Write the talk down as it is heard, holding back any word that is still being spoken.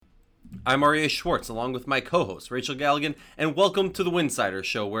I'm R.A. Schwartz, along with my co-host, Rachel Galligan, and welcome to the Winsider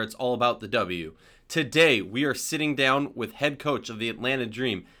Show, where it's all about the W. Today, we are sitting down with head coach of the Atlanta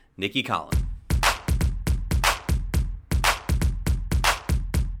Dream, Nicki Collen.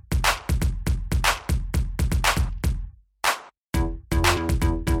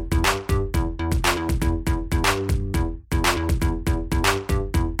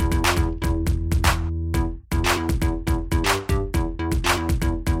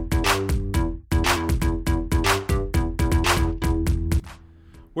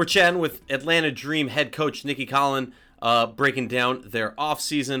 We're chatting with Atlanta Dream head coach Nicki Collen, breaking down their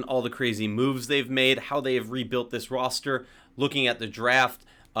offseason, all the crazy moves they've made, how they have rebuilt this roster, looking at the draft,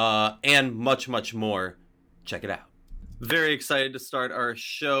 and much, much more. Check it out. Very excited to start our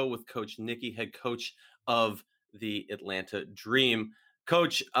show with Coach Nicki, head coach of the Atlanta Dream.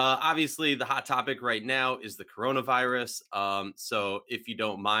 Coach, obviously the hot topic right now is the coronavirus. So if you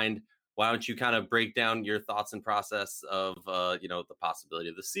don't mind, why don't you kind of break down your thoughts and process of, the possibility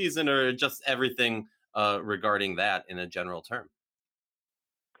of the season or just everything regarding that in a general term?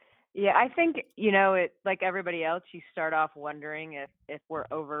 Yeah, I think, it like everybody else, you start off wondering if we're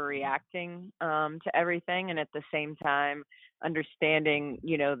overreacting to everything, and at the same time understanding,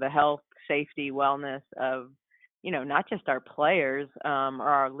 the health, safety, wellness of, not just our players or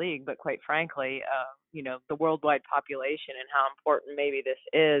our league, but quite frankly, the worldwide population and how important maybe this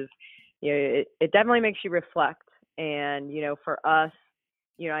is. It definitely makes you reflect. And, for us,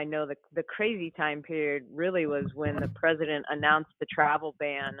 I know the crazy time period really was when the president announced the travel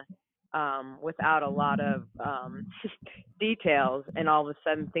ban without a lot of details, and all of a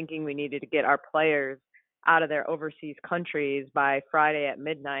sudden thinking we needed to get our players out of their overseas countries by Friday at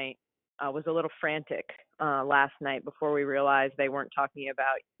midnight was a little frantic last night before we realized they weren't talking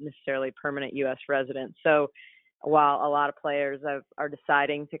about necessarily permanent U.S. residents. So while a lot of players are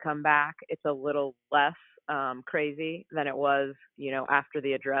deciding to come back, it's a little less crazy than it was, after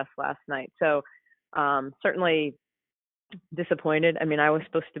the address last night. So certainly disappointed. I mean, I was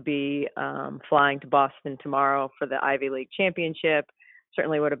supposed to be flying to Boston tomorrow for the Ivy League championship.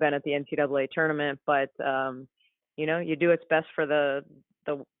 Certainly would have been at the NCAA tournament, but you do what's best for the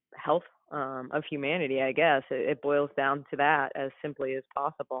health of humanity. I guess it boils down to that as simply as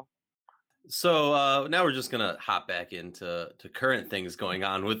possible. So now we're just gonna hop back into current things going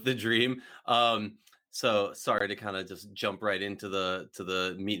on with the Dream. So sorry to kind of just jump right into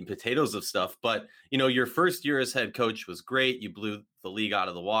the meat and potatoes of stuff, but your first year as head coach was great. You blew the league out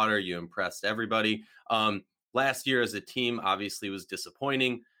of the water. You impressed everybody. Last year as a team obviously was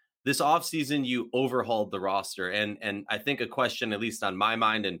disappointing. This offseason, you overhauled the roster, and I think a question, at least on my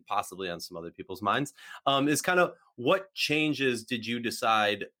mind and possibly on some other people's minds, is kind of what changes did you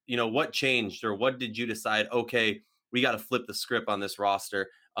decide? What changed, or what did you decide? Okay, we got to flip the script on this roster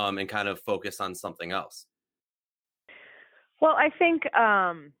and kind of focus on something else. Well, I think it's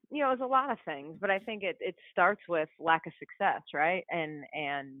a lot of things, but I think it starts with lack of success, right? And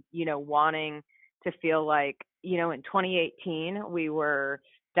wanting to feel like in 2018 we were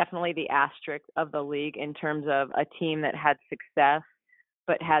definitely the asterisk of the league in terms of a team that had success,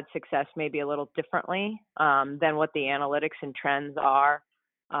 but had success maybe a little differently than what the analytics and trends are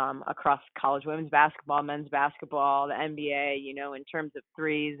across college women's basketball, men's basketball, the NBA, in terms of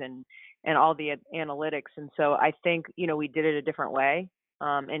threes and all the analytics. And so I think, we did it a different way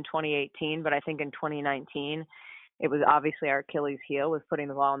in 2018, but I think in 2019, it was obviously our Achilles heel was putting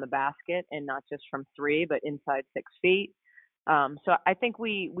the ball in the basket, and not just from three, but inside 6 feet. So I think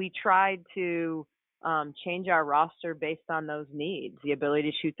we tried to change our roster based on those needs, the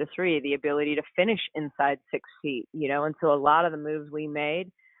ability to shoot the three, the ability to finish inside 6 feet, and so a lot of the moves we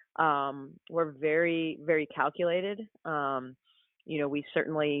made were very, very calculated. We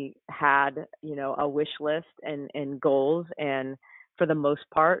certainly had, a wish list and goals, and for the most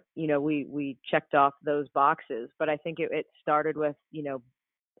part, we checked off those boxes. But I think it started with,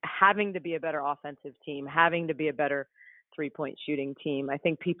 having to be a better offensive team, having to be a better 3-point shooting team. I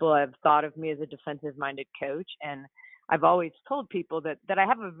think people have thought of me as a defensive minded coach, and I've always told people that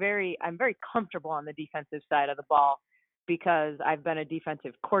I'm very comfortable on the defensive side of the ball because I've been a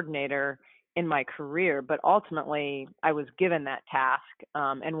defensive coordinator in my career, but ultimately I was given that task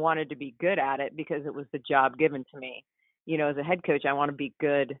and wanted to be good at it because it was the job given to me. As a head coach, I want to be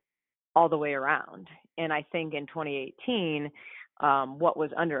good all the way around. And I think in 2018, what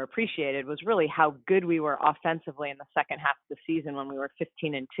was underappreciated was really how good we were offensively in the second half of the season when we were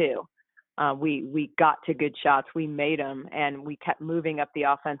 15-2. We got to good shots, we made them, and we kept moving up the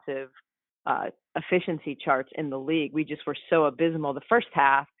offensive efficiency charts in the league. We just were so abysmal the first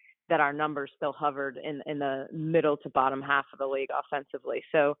half that our numbers still hovered in the middle to bottom half of the league offensively.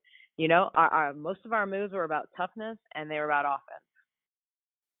 So, You know, our most of our moves were about toughness and they were about offense.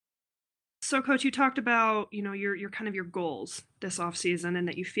 So, Coach, you talked about, your kind of your goals this offseason and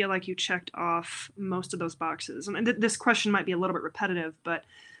that you feel like you checked off most of those boxes. And this question might be a little bit repetitive, but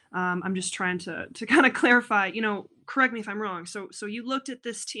I'm just trying to kind of clarify. Correct me if I'm wrong. So you looked at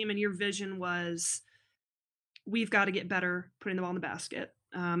this team and your vision was, we've got to get better putting the ball in the basket.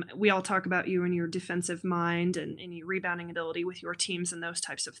 We all talk about you and your defensive mind and your rebounding ability with your teams and those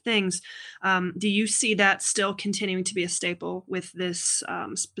types of things. Do you see that still continuing to be a staple with this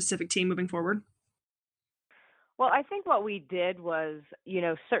specific team moving forward? Well, I think what we did was,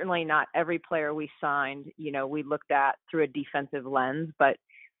 certainly not every player we signed, we looked at through a defensive lens, but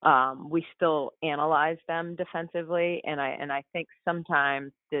we still analyzed them defensively. And I think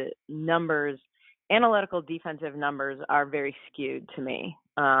sometimes the numbers, analytical defensive numbers, are very skewed to me.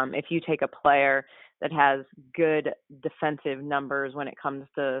 If you take a player that has good defensive numbers when it comes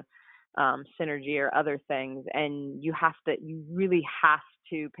to synergy or other things, and you really have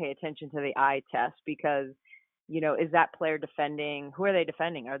to pay attention to the eye test because is that player defending? Who are they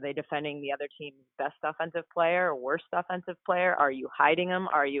defending? Are they defending the other team's best offensive player or worst offensive player? Are you hiding them?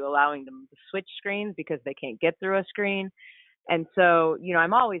 Are you allowing them to switch screens because they can't get through a screen? And so,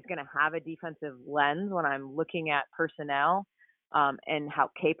 I'm always going to have a defensive lens when I'm looking at personnel and how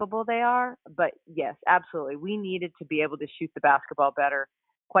capable they are. But yes, absolutely. We needed to be able to shoot the basketball better,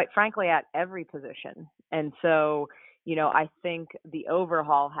 quite frankly, at every position. And so, I think the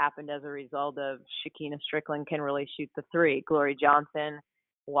overhaul happened as a result of Shakina Strickland can really shoot the three. Glory Johnson,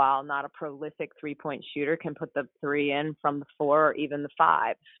 while not a prolific 3-point shooter, can put the three in from the 4 or even the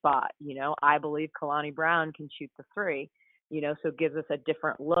 5 spot. I believe Kalani Brown can shoot the three. So it gives us a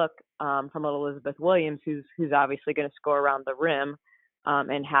different look from Elizabeth Williams, who's obviously going to score around the rim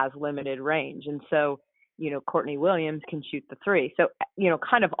and has limited range. And so, Courtney Williams can shoot the three. So,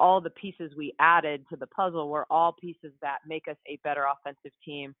 kind of all the pieces we added to the puzzle were all pieces that make us a better offensive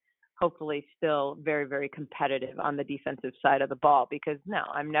team, hopefully still very, very competitive on the defensive side of the ball. Because, no,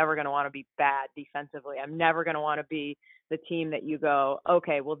 I'm never going to want to be bad defensively. I'm never going to want to be the team that you go,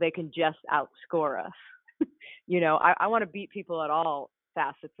 okay, well, they can just outscore us. I want to beat people at all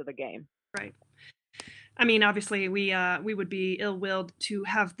facets of the game. Right. I mean, obviously, we would be ill-willed to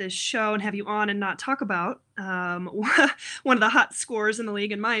have this show and have you on and not talk about one of the hot scorers in the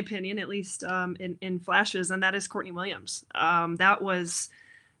league, in my opinion, at least in flashes, and that is Courtney Williams. That was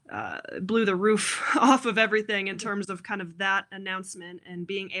blew the roof off of everything in terms of kind of that announcement and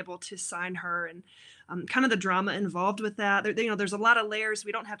being able to sign her and kind of the drama involved with that. There's a lot of layers.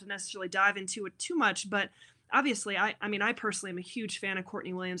 We don't have to necessarily dive into it too much, but obviously, I mean, I personally am a huge fan of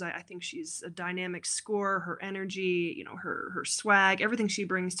Courtney Williams. I think she's a dynamic scorer, her energy, her swag, everything she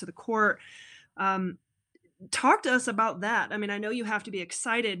brings to the court. Talk to us about that. I mean, I know you have to be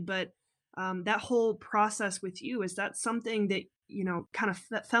excited, but that whole process with you, is that something that, kind of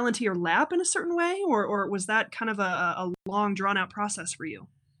fell into your lap in a certain way, or was that kind of a long drawn out process for you?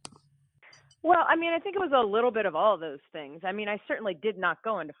 Well, I mean, I think it was a little bit of all of those things. I mean, I certainly did not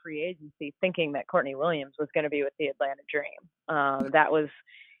go into free agency thinking that Courtney Williams was going to be with the Atlanta Dream. That was,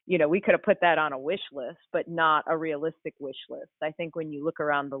 we could have put that on a wish list, but not a realistic wish list. I think when you look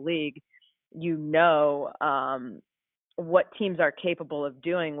around the league, what teams are capable of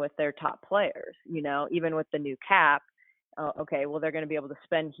doing with their top players, even with the new cap. Okay, well, they're going to be able to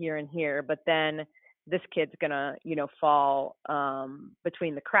spend here and here, but then this kid's going to, fall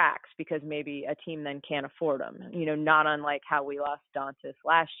between the cracks because maybe a team then can't afford them, not unlike how we lost Dantas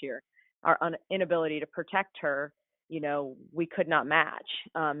last year. Our inability to protect her, we could not match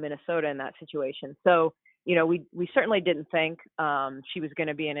Minnesota in that situation. So, we certainly didn't think she was going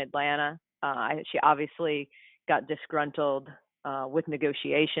to be in Atlanta. She obviously got disgruntled with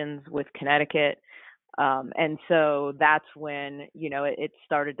negotiations with Connecticut. And so that's when, it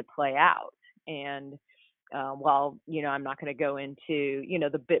started to play out. And while, I'm not going to go into,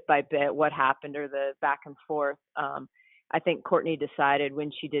 the bit by bit what happened or the back and forth, I think Courtney decided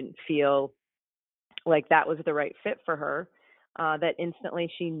when she didn't feel like that was the right fit for her, that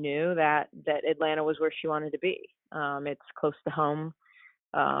instantly she knew that Atlanta was where she wanted to be. It's close to home.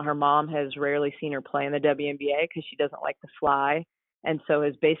 Her mom has rarely seen her play in the WNBA because she doesn't like to fly. And so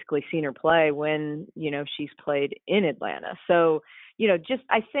has basically seen her play when, she's played in Atlanta. So,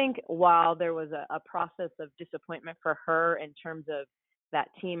 I think while there was a process of disappointment for her in terms of that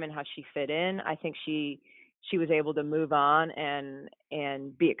team and how she fit in, I think she was able to move on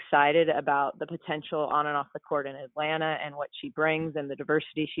and be excited about the potential on and off the court in Atlanta and what she brings and the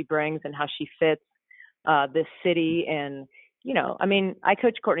diversity she brings and how she fits this city. And, I mean, I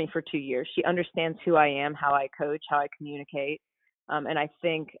coached Courtney for 2 years. She understands who I am, how I coach, how I communicate. And I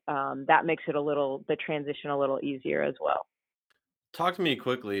think that makes it the transition a little easier as well. Talk to me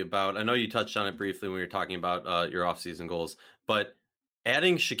quickly about, I know you touched on it briefly when you were talking about your offseason goals, but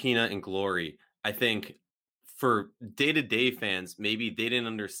adding Shakina and Glory, I think for day-to-day fans, maybe they didn't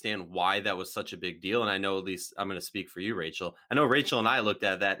understand why that was such a big deal. And I know, at least I'm going to speak for you, Rachel. I know Rachel and I looked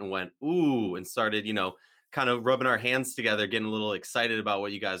at that and went, ooh, and started, kind of rubbing our hands together, getting a little excited about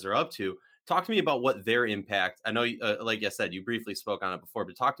what you guys are up to. Talk to me about what their impact. I know, like I said, you briefly spoke on it before,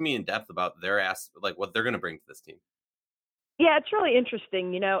 but talk to me in depth about their like what they're going to bring to this team. Yeah, it's really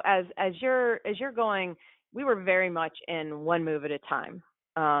interesting. As you're going, we were very much in one move at a time,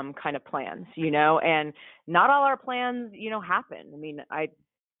 kind of plans, and not all our plans, happen. I mean,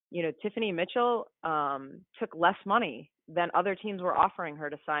 Tiffany Mitchell took less money than other teams were offering her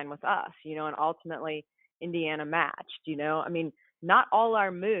to sign with us, and ultimately Indiana matched. I mean, not all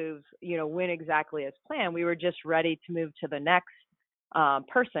our moves, went exactly as planned. We were just ready to move to the next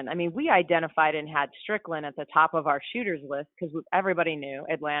person. I mean, we identified and had Strickland at the top of our shooters list because everybody knew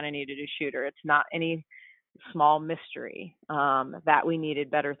Atlanta needed a shooter. It's not any small mystery that we needed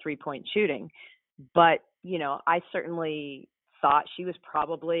better 3-point shooting. But, I certainly thought she was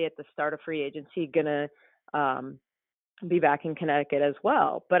probably at the start of free agency going to be back in Connecticut as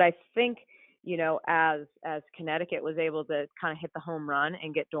well. But I think, as Connecticut was able to kind of hit the home run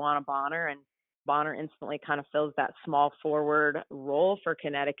and get Duana Bonner, and Bonner instantly kind of fills that small forward role for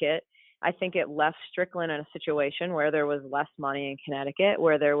Connecticut, I think it left Strickland in a situation where there was less money in Connecticut,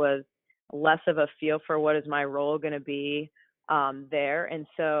 where there was less of a feel for what is my role going to be there. And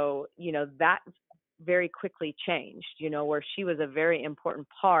so, that very quickly changed, where she was a very important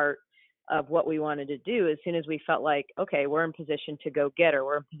part of what we wanted to do. As soon as we felt like, okay, we're in position to go get her,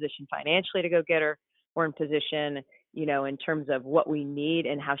 we're in position financially to go get her, we're in position, in terms of what we need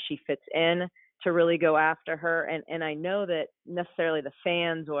and how she fits in to really go after her. And I know that necessarily the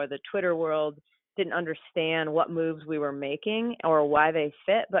fans or the Twitter world didn't understand what moves we were making or why they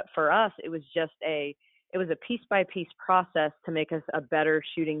fit. But for us, it was a piece by piece process to make us a better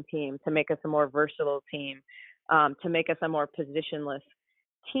shooting team, to make us a more versatile team, to make us a more positionless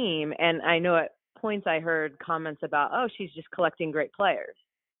team. And I know at points I heard comments about, oh, she's just collecting great players.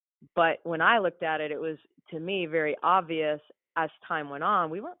 But when I looked at it, it was, to me, very obvious as time went on,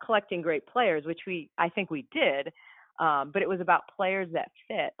 we weren't collecting great players, which I think we did. But it was about players that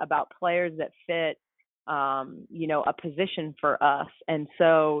fit, a position for us. And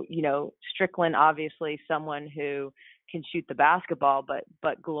so, Strickland, obviously someone who can shoot the basketball,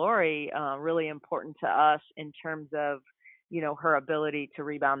 but Glory, really important to us in terms of, her ability to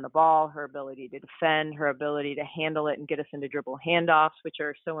rebound the ball, her ability to defend, her ability to handle it and get us into dribble handoffs, which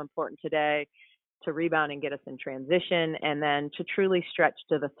are so important today, to rebound and get us in transition, and then to truly stretch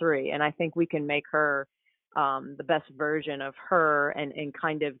to the three. And I think we can make her the best version of her and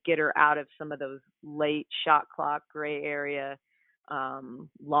kind of get her out of some of those late shot clock, gray area,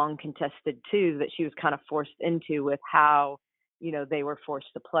 long contested twos that she was kind of forced into with how, they were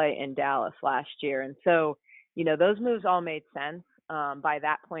forced to play in Dallas last year. And so, those moves all made sense. By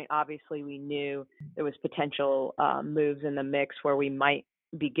that point, obviously, we knew there was potential moves in the mix where we might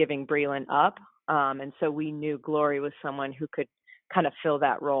be giving Breland up. And so we knew Glory was someone who could kind of fill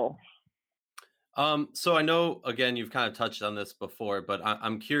that role. So I know, again, you've kind of touched on this before, but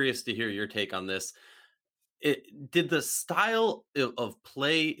I'm curious to hear your take on this. Did the style of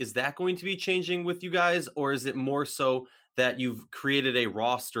play, is that going to be changing with you guys, or is it more so that you've created a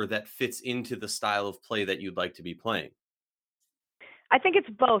roster that fits into the style of play that you'd like to be playing? I think it's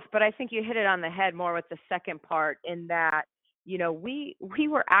both, but I think you hit it on the head more with the second part, in that, we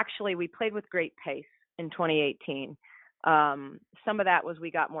played with great pace in 2018. Some of that was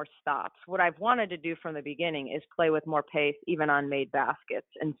we got more stops. What I've wanted to do from the beginning is play with more pace, even on made baskets.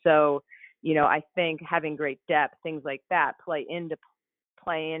 And so, I think having great depth, things like that, play into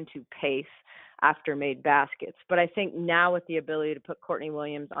pace after made baskets. But I think now with the ability to put Courtney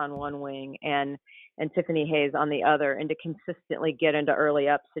Williams on one wing and Tiffany Hayes on the other, and to consistently get into early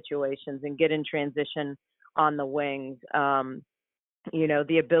up situations and get in transition on the wings,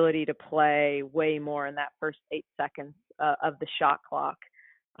 the ability to play way more in that first 8 seconds of the shot clock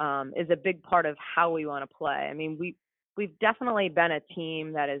is a big part of how we want to play. I mean, we've definitely been a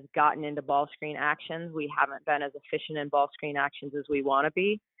team that has gotten into ball screen actions. We haven't been as efficient in ball screen actions as we want to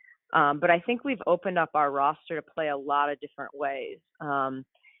be. But I think we've opened up our roster to play a lot of different ways,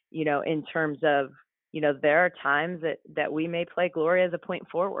 in terms of, there are times that we may play Glory as a point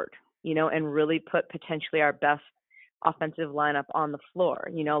forward, and really put potentially our best offensive lineup on the floor.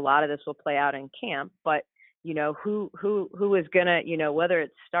 A lot of this will play out in camp, but who is gonna, whether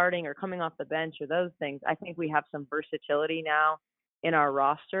it's starting or coming off the bench or those things, I think we have some versatility now in our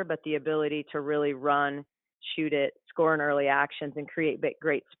roster, but the ability to really run, shoot it, score in early actions, and create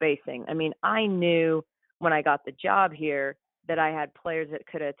great spacing. I mean, I knew when I got the job here that I had players that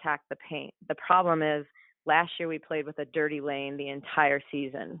could attack the paint. The problem is last year we played with a dirty lane the entire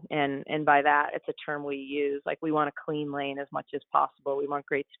season. And by that, it's a term we use. Like, we want a clean lane as much as possible. We want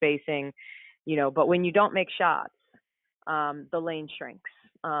great spacing, but when you don't make shots, the lane shrinks.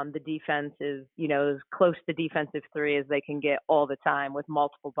 The defense is, as close to defensive three as they can get all the time with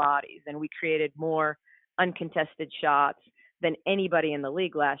multiple bodies. And we created more uncontested shots than anybody in the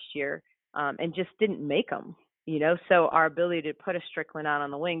league last year, and just didn't make them, So our ability to put a Strickland out on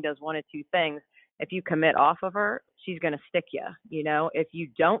the wing does one of two things. If you commit off of her, she's going to stick you, If you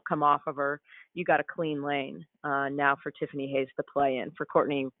don't come off of her, you got a clean lane now for Tiffany Hayes to play in, for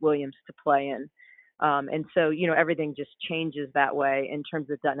Courtney Williams to play in. And so, everything just changes that way in terms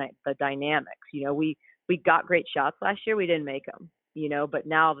of the dynamics. We got great shots last year. We didn't make them, but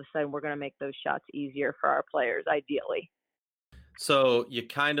now all of a sudden we're going to make those shots easier for our players, ideally. So you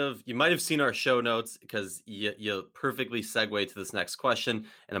might have seen our show notes, because you perfectly segue to this next question.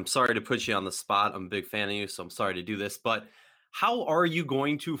 And I'm sorry to put you on the spot. I'm a big fan of you, so I'm sorry to do this. But how are you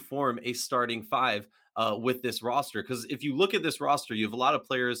going to form a starting five with this roster? Because if you look at this roster, you have a lot of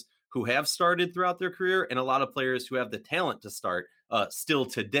players who have started throughout their career and a lot of players who have the talent to start still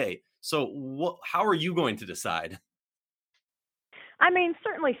today. So how are you going to decide? I mean,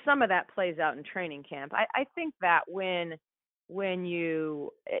 certainly some of that plays out in training camp. I think that when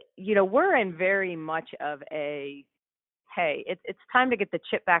you, we're in very much of a, hey, it's time to get the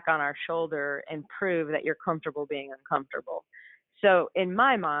chip back on our shoulder and prove that you're comfortable being uncomfortable. So in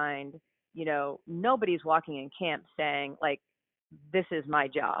my mind, nobody's walking in camp saying, like, this is my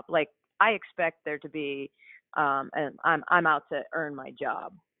job. Like, I expect there to be, and I'm out to earn my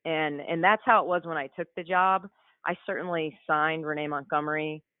job. And that's how it was when I took the job. I certainly signed Renee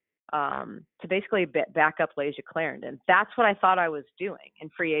Montgomery to basically back up Layshia Clarendon. That's what I thought I was doing in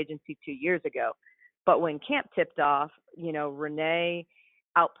free agency 2 years ago. But when camp tipped off, Renee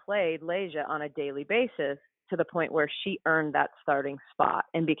outplayed Layshia on a daily basis to the point where she earned that starting spot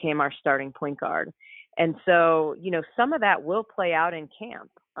and became our starting point guard. And so, some of that will play out in camp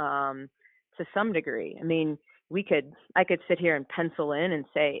to some degree. I mean, I could sit here and pencil in and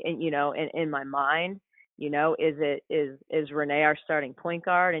say, in my mind, is Renee our starting point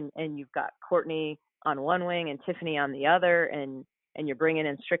guard, and you've got Courtney on one wing and Tiffany on the other, and you're bringing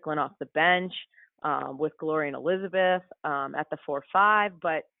in Strickland off the bench with Glory and Elizabeth at the 4-5.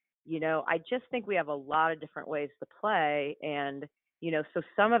 But, I just think we have a lot of different ways to play. And, so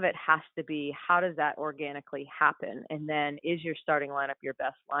some of it has to be, how does that organically happen? And then, is your starting lineup your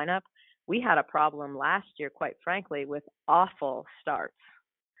best lineup? We had a problem last year, quite frankly, with awful starts.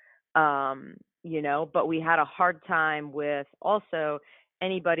 But we had a hard time with also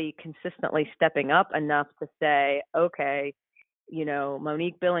anybody consistently stepping up enough to say, okay,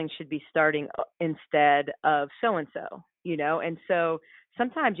 Monique Billings should be starting instead of so-and-so, and so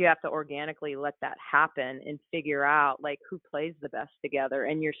sometimes you have to organically let that happen and figure out, like, who plays the best together.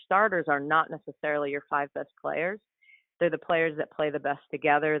 And your starters are not necessarily your 5 best players. They're the players that play the best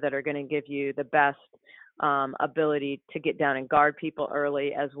together, that are going to give you the best ability to get down and guard people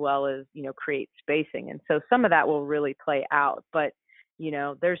early, as well as, create spacing. And so some of that will really play out. But,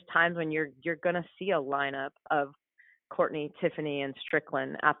 there's times when you're going to see a lineup of Courtney, Tiffany, and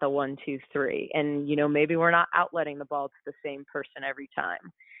Strickland at the 1, 2, 3. And, maybe we're not outletting the ball to the same person every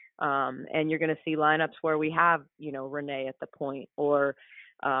time. And you're going to see lineups where we have, Renee at the point, or,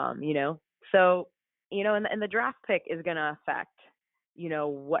 so, and the draft pick is going to affect,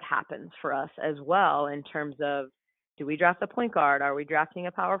 what happens for us as well, in terms of, do we draft a point guard? Are we drafting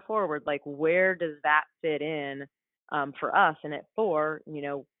a power forward? Like, where does that fit in for us? And at 4,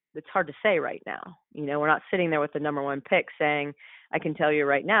 it's hard to say right now. We're not sitting there with the number 1 pick saying, I can tell you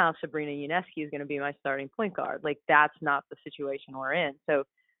right now, Sabrina Ionescu is going to be my starting point guard. Like, that's not the situation we're in. So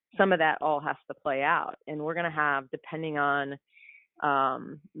some of that all has to play out. And we're going to have, depending on,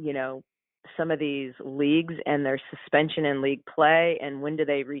 some of these leagues and their suspension in league play, and when do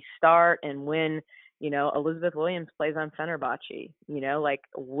they restart, and when, Elizabeth Williams plays on Fenerbahce, like,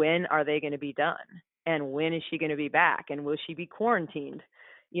 when are they going to be done? And when is she going to be back? And will she be quarantined,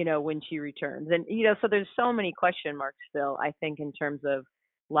 when she returns? And, so there's so many question marks still, I think, in terms of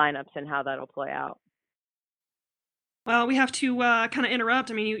lineups and how that'll play out. Well, we have to kind of interrupt.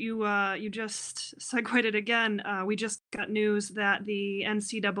 I mean, you just segued it again. We just got news that the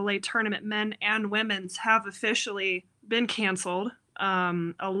NCAA tournament, men and women's, have officially been canceled.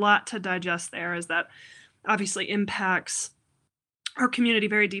 A lot to digest there, as that obviously impacts our community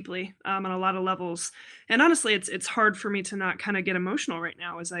very deeply, on a lot of levels. And honestly, it's hard for me to not kind of get emotional right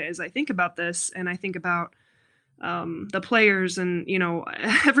now as I think about this, and I think about the players and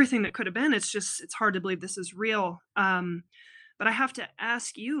everything that could have been. It's hard to believe this is real. But I have to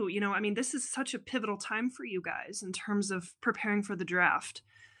ask you, I mean, this is such a pivotal time for you guys in terms of preparing for the draft.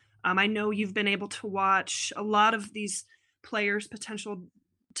 I know you've been able to watch a lot of these players, potential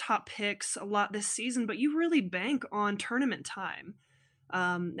top picks, a lot this season, but you really bank on tournament time,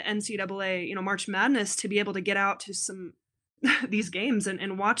 the NCAA, March Madness, to be able to get out to some these games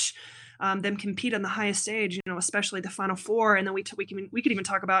and watch them compete on the highest stage, especially the Final Four. And then we could even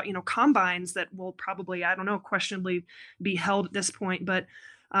talk about, combines that will probably, I don't know, questionably be held at this point. But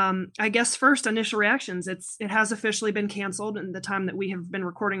I guess first initial reactions, it has officially been canceled in the time that we have been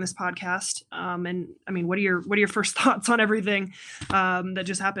recording this podcast. And I mean, what are your first thoughts on everything that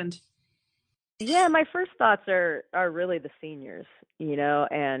just happened? Yeah, my first thoughts are really the seniors,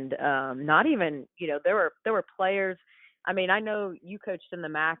 and not even, there were players. I mean, I know you coached in the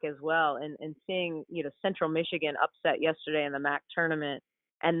MAC as well, and seeing, Central Michigan upset yesterday in the MAC tournament,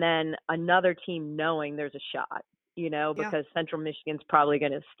 and then another team knowing there's a shot, Yeah. because Central Michigan's probably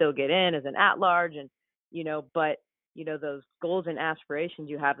going to still get in as an at-large, and, but, those goals and aspirations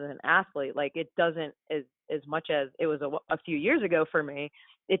you have as an athlete, like it doesn't, as much as it was a few years ago for me,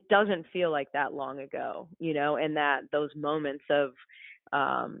 it doesn't feel like that long ago, and that those moments of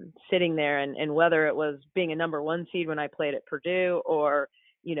sitting there, and whether it was being a number one seed when I played at Purdue, or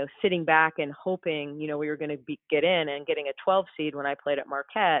sitting back and hoping we were going to get in, and getting a 12 seed when I played at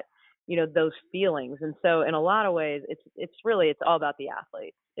Marquette, those feelings. And so in a lot of ways it's all about the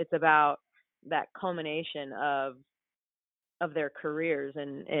athletes. It's about that culmination of their careers.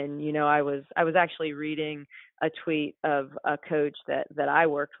 And I was actually reading a tweet of a coach that I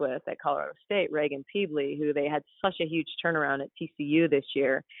worked with at Colorado State, Reagan Peebley, who they had such a huge turnaround at TCU this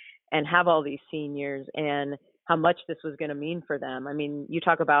year, and have all these seniors, and how much this was going to mean for them. I mean, you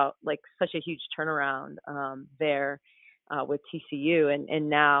talk about like such a huge turnaround there with TCU, and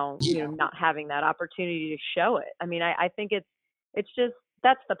now not having that opportunity to show it. I mean, I think it's just,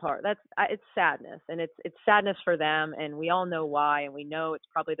 that's the part. It's sadness, and it's sadness for them, and we all know why, and we know it's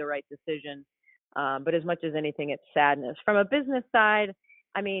probably the right decision. But as much as anything, it's sadness. From a business side,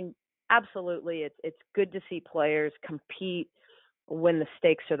 I mean, absolutely, it's good to see players compete when the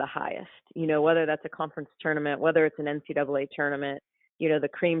stakes are the highest. Whether that's a conference tournament, whether it's an NCAA tournament, the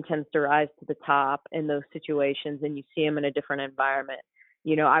cream tends to rise to the top in those situations, and you see them in a different environment.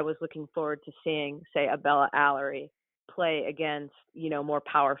 I was looking forward to seeing, say, a Bella Allery play against, more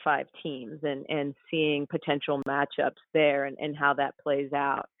Power 5 teams, and seeing potential matchups there, and how that plays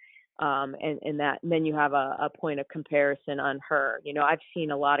out. And then you have a point of comparison on her. I've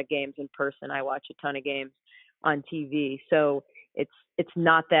seen a lot of games in person. I watch a ton of games on TV. So it's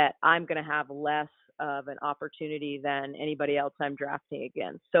not that I'm going to have less of an opportunity than anybody else I'm drafting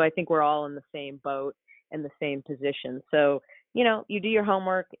against. So I think we're all in the same boat, in the same position. So, you do your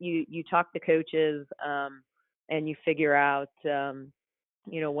homework, you talk to coaches, and you figure out,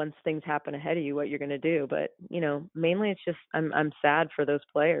 once things happen ahead of you, what you're going to do. But, mainly it's just, I'm sad for those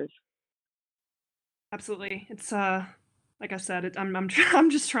players. Absolutely. It's like I said, I'm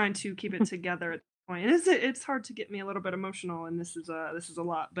just trying to keep it together at this point. And it's hard to get me a little bit emotional, and this is a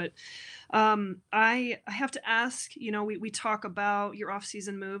lot. But I have to ask, we talk about your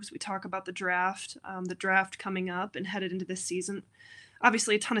off-season moves, we talk about the draft coming up and headed into this season.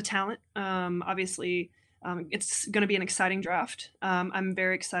 Obviously a ton of talent. Obviously it's going to be an exciting draft. I'm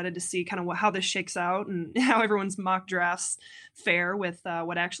very excited to see kind of how this shakes out, and how everyone's mock drafts fare with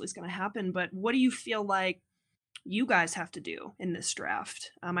what actually is going to happen. But what do you feel like you guys have to do in this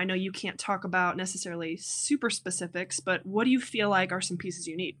draft? I know you can't talk about necessarily super specifics, but what do you feel like are some pieces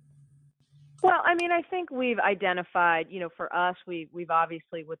you need? Well, I mean, I think we've identified, for us, we've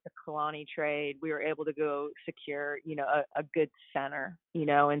obviously, with the Kalani trade, we were able to go secure, a good center,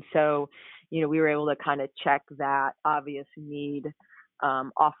 and so, we were able to kind of check that obvious need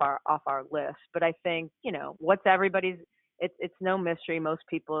off our list. But I think, what's everybody's, it's no mystery. Most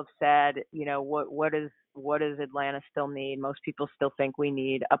people have said, what does Atlanta still need? Most people still think we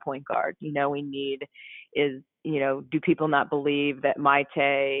need a point guard. We need is, do people not believe that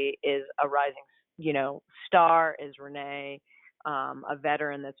Maite is a rising, star? Is Renee a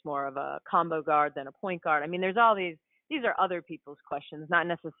veteran that's more of a combo guard than a point guard? I mean, there's all these are other people's questions, not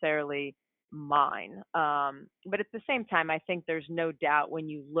necessarily mine. But at the same time, I think there's no doubt when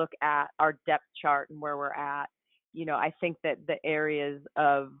you look at our depth chart and where we're at, I think that the areas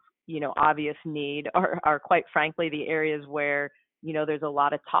of, obvious need are quite frankly the areas where, there's a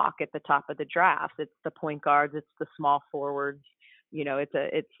lot of talk at the top of the draft. It's the point guards, it's the small forwards,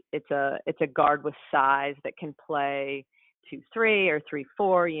 it's a guard with size that can play 2-3 or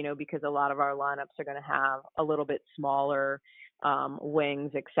 3-4, because a lot of our lineups are going to have a little bit smaller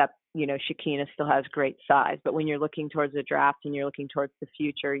wings, except, Shekinah still has great size. But when you're looking towards the draft and you're looking towards the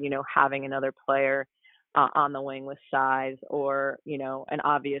future, having another player on the wing with size, or, an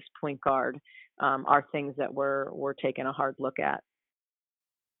obvious point guard, are things that we're taking a hard look at.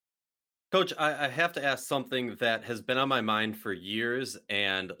 Coach, I have to ask something that has been on my mind for years,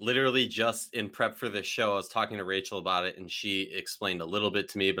 and literally just in prep for this show, I was talking to Rachel about it, and she explained a little bit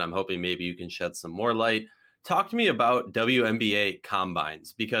to me, but I'm hoping maybe you can shed some more light. Talk to me about WNBA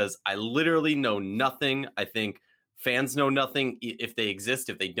combines, because I literally know nothing. I think fans know nothing, if they exist,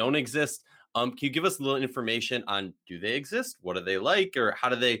 if they don't exist. Can you give us a little information on, do they exist? What are they like? Or how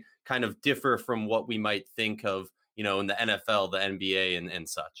do they kind of differ from what we might think of, in the NFL, the NBA, and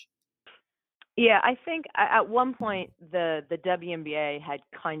such? Yeah, I think at one point the WNBA had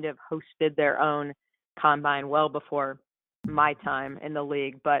kind of hosted their own combine well before my time in the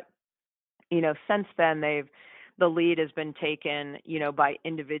league, but since then the lead has been taken, by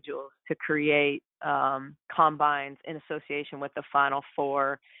individuals to create combines in association with the Final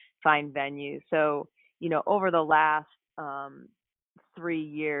Four, find venues. So, over the last 3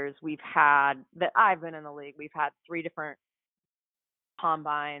 years, I've been in the league, we've had 3 different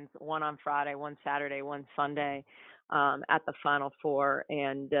combines, one on Friday, one Saturday, one Sunday, at the Final Four.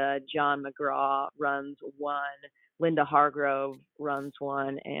 And John McGraw runs one, Linda Hargrove runs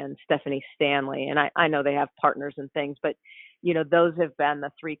one, and Stephanie Stanley. And I know they have partners and things, but those have been the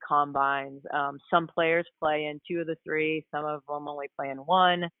 3 combines. Some players play in 2 of the 3, some of them only play in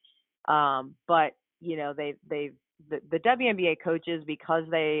 1. But the WNBA coaches, because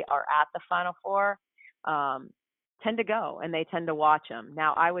they are at the Final Four, tend to go and they tend to watch them.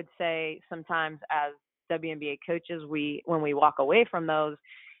 Now, I would say sometimes as WNBA coaches, when we walk away from those,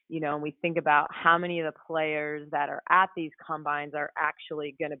 and we think about how many of the players that are at these combines are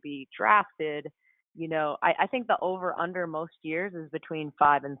actually going to be drafted, I think the over under most years is between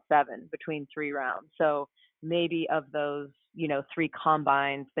 5 and 7, between 3 rounds. So maybe of those, 3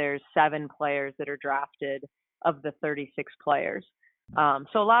 combines, there's 7 players that are drafted of the 36 players.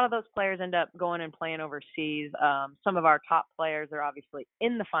 So a lot of those players end up going and playing overseas. Some of our top players are obviously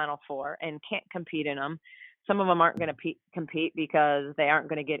in the Final Four and can't compete in them. Some of them aren't going to compete because they aren't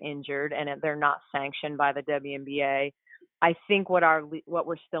going to get injured and they're not sanctioned by the WNBA. I think what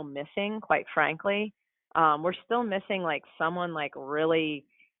we're still missing, quite frankly, we're still missing like someone like really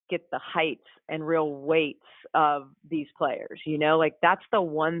get the heights and real weights of these players, like that's the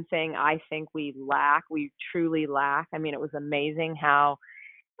one thing I think we truly lack. I mean, it was amazing how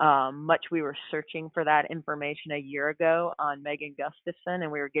much we were searching for that information a year ago on Megan Gustafson,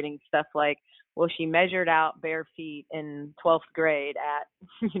 and we were getting stuff like, well, she measured out bare feet in 12th grade at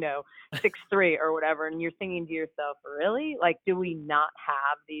 6'3" or whatever, and you're thinking to yourself, really, like, do we not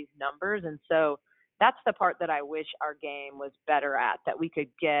have these numbers? And so that's the part that I wish our game was better at, that we could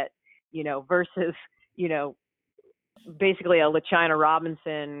get, versus, basically a LaChina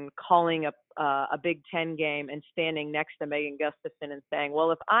Robinson calling a Big Ten game and standing next to Megan Gustafson and saying,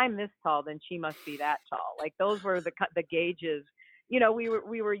 well, if I'm this tall, then she must be that tall. Like those were the gauges, we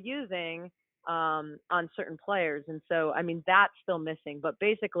were using on certain players. And so, I mean, that's still missing, but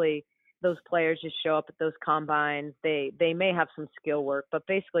basically those players just show up at those combines. They may have some skill work, but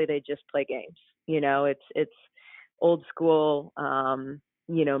basically they just play games. It's old school,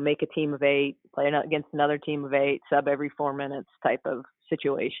 make a team of 8, play against another team of 8, sub every 4 minutes type of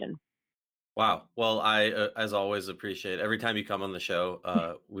situation. Wow. Well, I, as always, appreciate every time you come on the show.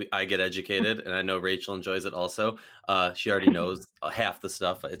 I get educated, and I know Rachel enjoys it also. She already knows half the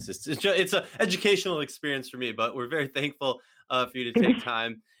stuff. It's an educational experience for me, but we're very thankful for you to take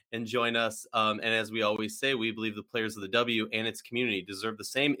time and join us. And as we always say, we believe the players of the W and its community deserve the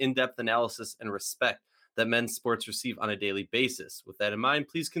same in-depth analysis and respect that men's sports receive on a daily basis. With that in mind,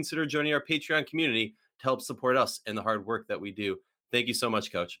 please consider joining our Patreon community to help support us in the hard work that we do. Thank you so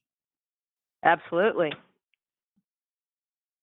much, Coach. Absolutely.